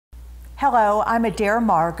Hello, I'm Adair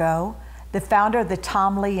Margo, the founder of the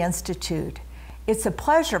Tom Lea Institute. It's a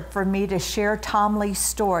pleasure for me to share Tom Lea's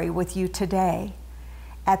story with you today.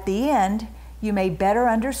 At the end, you may better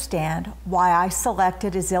understand why I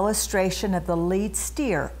selected his illustration of the lead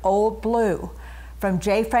steer, Old Blue, from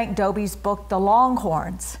J. Frank Dobie's book, The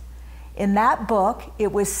Longhorns. In that book,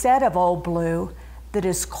 it was said of Old Blue that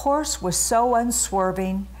his course was so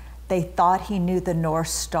unswerving, they thought he knew the North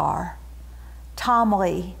Star. Tom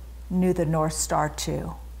Lea knew the North Star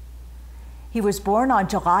too. He was born on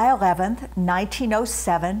July 11th,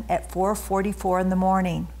 1907 at 4:44 in the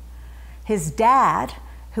morning. His dad,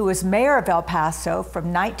 who was mayor of El Paso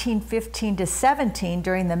from 1915 to 17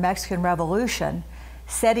 during the Mexican Revolution,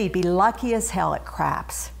 said he'd be lucky as hell at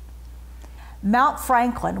craps. Mount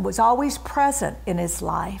Franklin was always present in his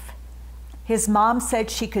life. His mom said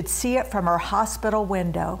she could see it from her hospital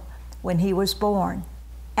window when he was born,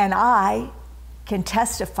 and I can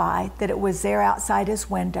testify that it was there outside his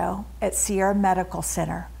window at Sierra Medical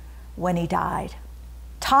Center when he died.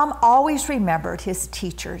 Tom always remembered his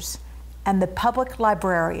teachers and the public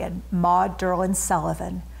librarian, Maud Derlin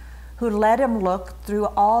Sullivan, who let him look through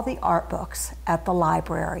all the art books at the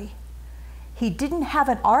library. He didn't have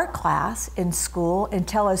an art class in school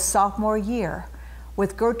until his sophomore year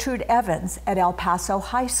with Gertrude Evans at El Paso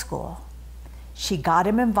High School. She got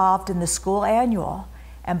him involved in the school annual,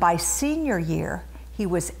 and by senior year, he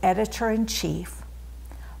was editor-in-chief.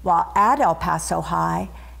 While at El Paso High,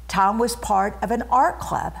 Tom was part of an art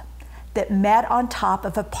club that met on top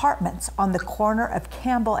of apartments on the corner of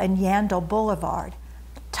Campbell and Yandell Boulevard.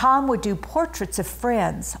 Tom would do portraits of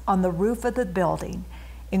friends on the roof of the building,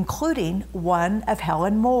 including one of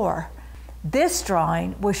Helen Moore. This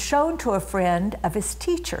drawing was shown to a friend of his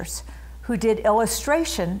teachers who did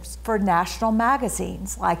illustrations for national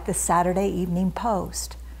magazines like the Saturday Evening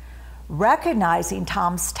Post. Recognizing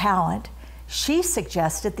Tom's talent, she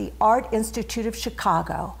suggested the Art Institute of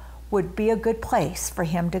Chicago would be a good place for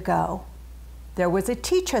him to go. There was a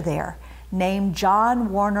teacher there named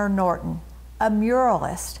John Warner Norton, a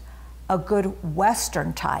muralist, a good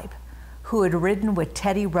Western type, who had ridden with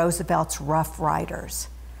Teddy Roosevelt's Rough Riders.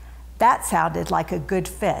 That sounded like a good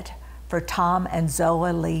fit for Tom and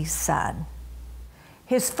Zola Lee's son.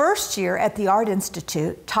 His first year at the Art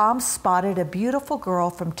Institute, Tom spotted a beautiful girl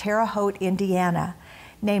from Terre Haute, Indiana,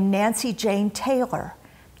 named Nancy Jane Taylor,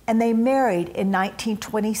 and they married in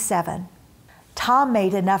 1927. Tom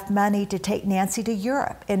made enough money to take Nancy to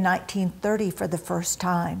Europe in 1930 for the first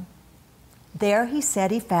time. There, he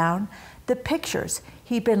said, he found the pictures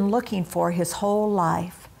he'd been looking for his whole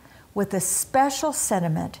life, with a special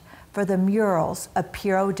sentiment for the murals of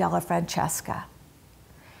Piero della Francesca.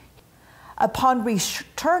 Upon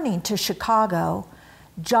returning to Chicago,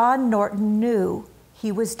 John Norton knew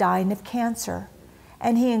he was dying of cancer,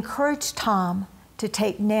 and he encouraged Tom to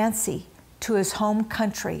take Nancy to his home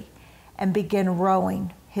country and begin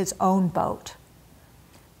rowing his own boat.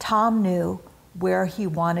 Tom knew where he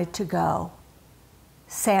wanted to go: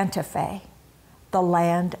 Santa Fe, the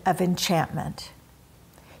land of enchantment.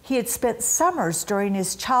 He had spent summers during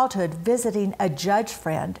his childhood visiting a judge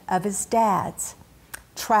friend of his dad's,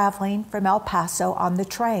 traveling from El Paso on the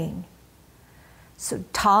train. So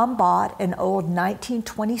Tom bought an old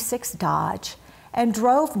 1926 Dodge and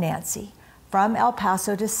drove Nancy from El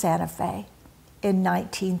Paso to Santa Fe in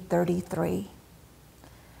 1933.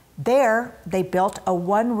 There, they built a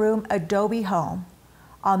one-room adobe home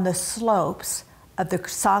on the slopes of the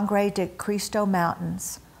Sangre de Cristo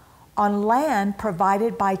Mountains, on land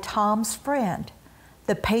provided by Tom's friend,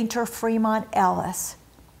 the painter Fremont Ellis.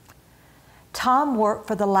 Tom worked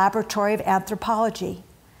for the Laboratory of Anthropology,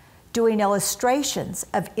 doing illustrations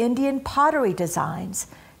of Indian pottery designs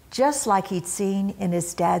just like he'd seen in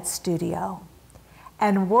his dad's studio,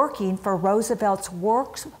 and working for Roosevelt's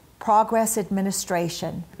Works Progress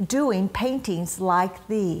Administration, doing paintings like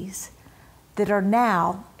these that are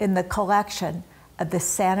now in the collection of the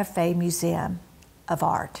Santa Fe Museum of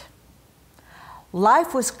Art.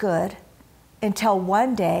 Life was good until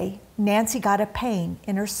one day Nancy got a pain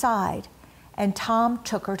in her side, and Tom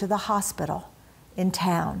took her to the hospital in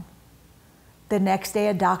town. The next day,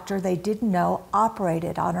 a doctor they didn't know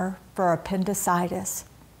operated on her for appendicitis,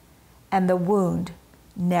 and the wound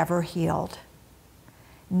never healed.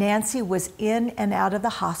 Nancy was in and out of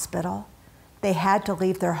the hospital. They had to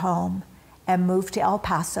leave their home and move to El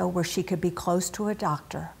Paso where she could be close to a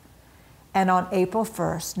doctor. And on April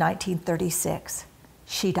 1st, 1936,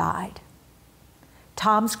 she died.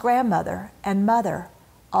 Tom's grandmother and mother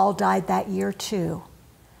all died that year too,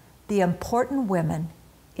 the important women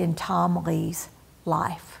in Tom Lea's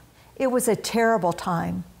life. It was a terrible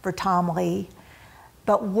time for Tom Lea.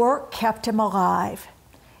 But work kept him alive,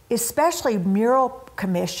 especially mural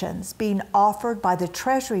commissions being offered by the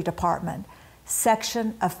Treasury Department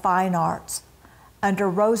section of Fine Arts under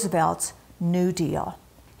Roosevelt's New Deal.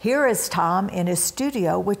 Here is Tom in his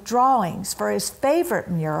studio with drawings for his favorite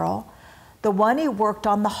mural, the one he worked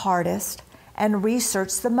on the hardest and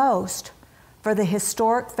researched the most, for the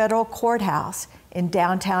historic federal courthouse in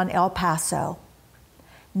downtown El Paso.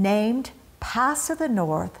 Named Pass of the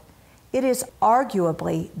North, it is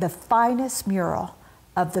arguably the finest mural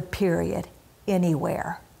of the period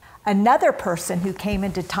anywhere. Another person who came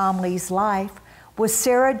into Tom Lea's life was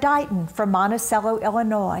Sarah Dighton from Monticello,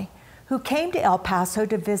 Illinois, who came to El Paso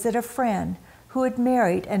to visit a friend who had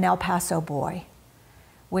married an El Paso boy.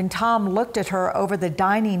 When Tom looked at her over the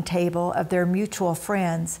dining table of their mutual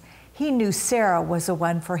friends, he knew Sarah was the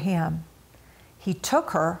one for him. He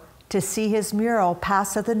took her to see his mural,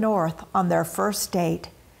 Pass of the North, on their first date,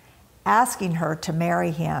 asking her to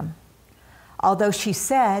marry him. Although she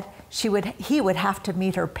said he would have to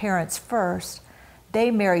meet her parents first,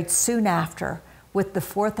 they married soon after with the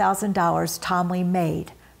 $4,000 Tom Lea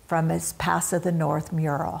made from his Pass of the North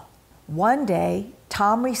mural. One day,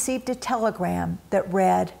 Tom received a telegram that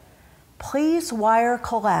read, "Please wire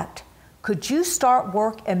collect. Could you start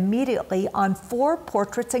work immediately on 4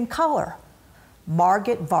 portraits in color?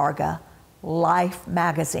 Margot Varga, Life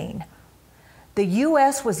magazine." The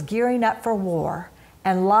U.S. was gearing up for war,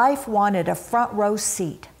 and Life wanted a front row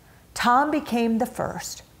seat. Tom became the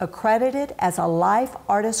first, accredited as a Life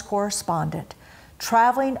artist correspondent,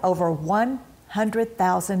 traveling over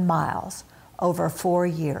 100,000 miles over 4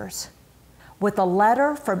 years. With a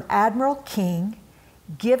letter from Admiral King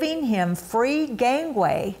giving him free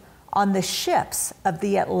gangway on the ships of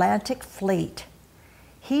the Atlantic Fleet,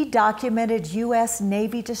 he documented U.S.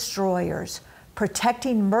 Navy destroyers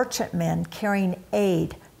protecting merchantmen carrying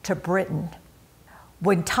aid to Britain.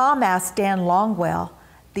 When Tom asked Dan Longwell,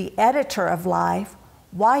 the editor of Life,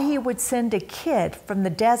 why he would send a kid from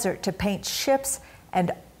the desert to paint ships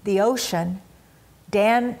and the ocean,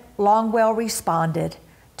 Dan Longwell responded,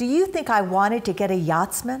 "Do you think I wanted to get a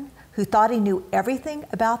yachtsman who thought he knew everything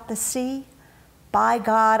about the sea? By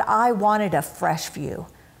God, I wanted a fresh view,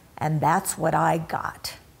 and that's what I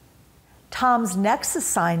got." Tom's next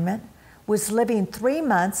assignment was living 3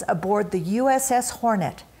 months aboard the USS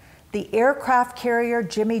Hornet, the aircraft carrier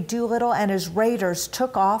Jimmy Doolittle and his raiders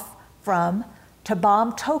took off from to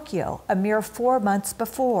bomb Tokyo a mere 4 months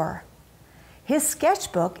before. His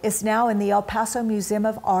sketchbook is now in the El Paso Museum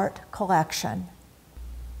of Art collection.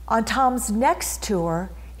 On Tom's next tour,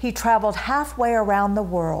 he traveled halfway around the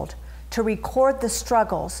world to record the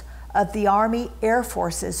struggles of the Army Air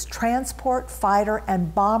Force's transport, fighter,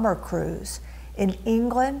 and bomber crews in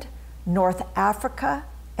England, North Africa,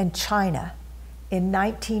 and China in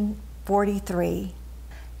 1943.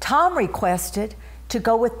 Tom requested to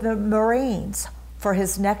go with the Marines for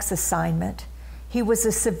his next assignment. He was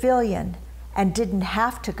a civilian and didn't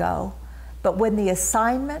have to go, but when the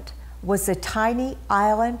assignment was the tiny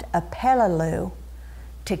island of Peleliu,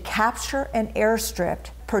 to capture an airstrip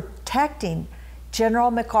protecting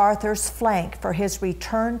General MacArthur's flank for his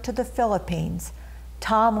return to the Philippines,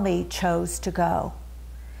 Tom Lea chose to go.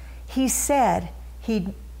 He said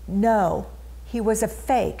he'd know he was a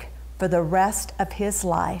fake for the rest of his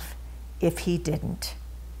life if he didn't.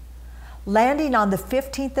 Landing on the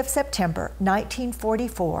 15th of September,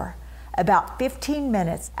 1944, about 15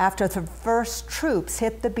 minutes after the first troops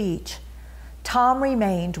hit the beach, Tom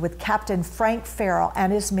remained with Captain Frank Farrell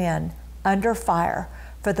and his men under fire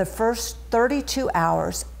for the first 32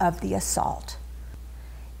 hours of the assault.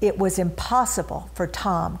 It was impossible for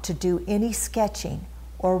Tom to do any sketching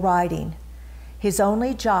or writing. His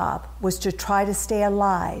only job was to try to stay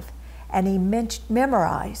alive, and he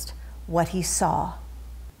memorized what he saw.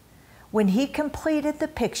 When he completed the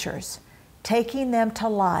pictures, taking them to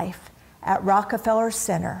life at Rockefeller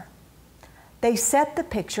Center, they set the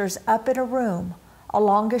pictures up in a room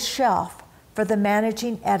along a shelf for the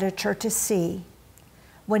managing editor to see.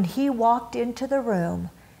 When he walked into the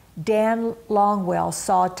room, Dan Longwell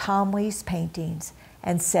saw Tom Lea's paintings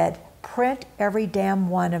and said, "Print every damn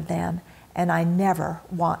one of them, and I never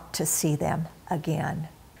want to see them again."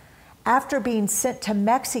 After being sent to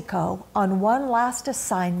Mexico on one last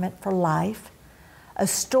assignment for Life, a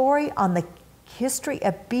story on the history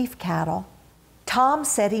of beef cattle, Tom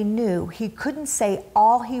said he knew he couldn't say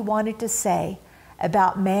all he wanted to say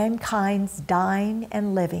about mankind's dying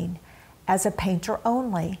and living as a painter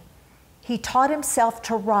only. He taught himself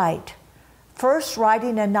to write, first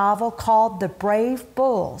writing a novel called The Brave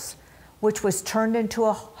Bulls, which was turned into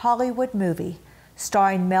a Hollywood movie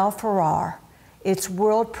starring Mel Ferrer, its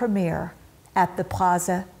world premiere at the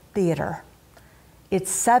Plaza Theater.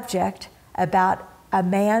 Its subject, about a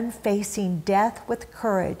man facing death with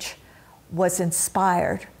courage, was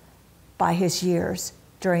inspired by his years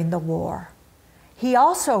during the war. He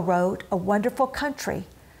also wrote A Wonderful Country,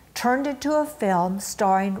 turned into a film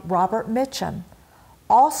starring Robert Mitchum,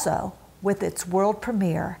 also with its world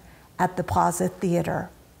premiere at the Plaza Theater.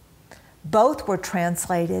 Both were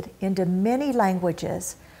translated into many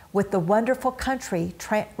languages, with The Wonderful Country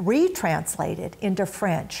retranslated into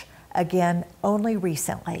French, again only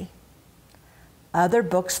recently. Other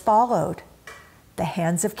books followed. The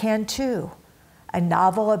Hands of Cantu, a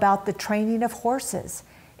novel about the training of horses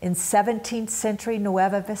in 17th century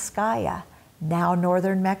Nueva Vizcaya, now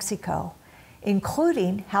northern Mexico,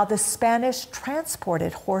 including how the Spanish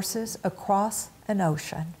transported horses across an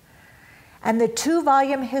ocean, and the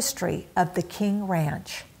 2-volume history of the King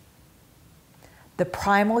Ranch. The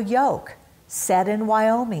Primal Yoke, set in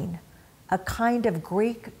Wyoming, a kind of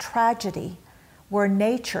Greek tragedy where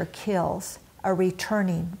nature kills a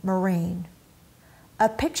returning Marine. A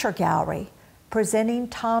picture gallery presenting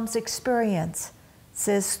Tom's experiences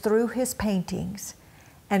through his paintings,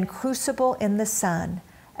 and Crucible in the Sun,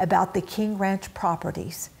 about the King Ranch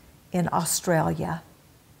properties in Australia.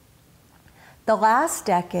 The last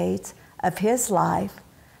decades of his life,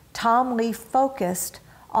 Tom Lea focused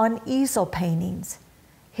on easel paintings.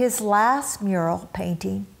 His last mural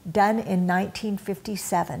painting, done in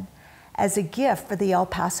 1957 as a gift for the El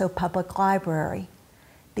Paso Public Library,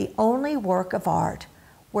 the only work of art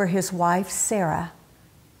where his wife Sarah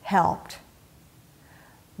helped.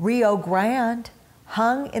 Rio Grande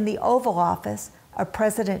hung in the Oval Office of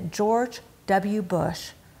President George W.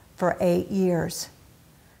 Bush for 8 years.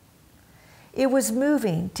 It was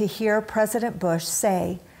moving to hear President Bush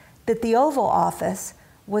say that the Oval Office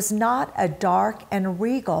was not a dark and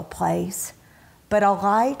regal place, but a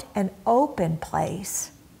light and open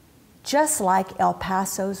place, just like El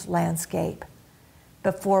Paso's landscape,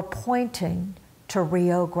 before pointing to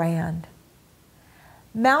Rio Grande.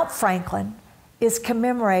 Mount Franklin is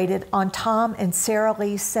commemorated on Tom and Sarah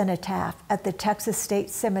Lee's cenotaph at the Texas State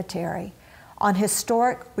Cemetery on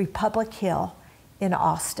historic Republic Hill in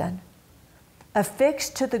Austin.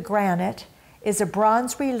 Affixed to the granite is a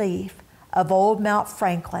bronze relief of old Mount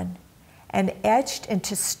Franklin, and etched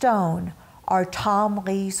into stone are Tom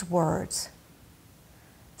Lea's words.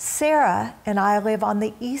 Sarah and I live on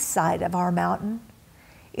the east side of our mountain.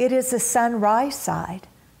 It is the sunrise side,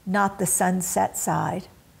 not the sunset side.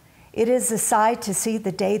 It is the side to see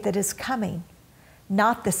the day that is coming,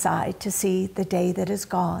 not the side to see the day that is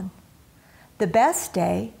gone. The best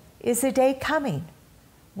day is the day coming,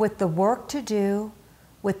 with the work to do,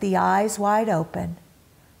 with the eyes wide open,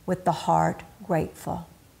 with the heart grateful.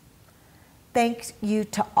 Thank you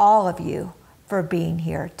to all of you for being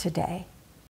here today.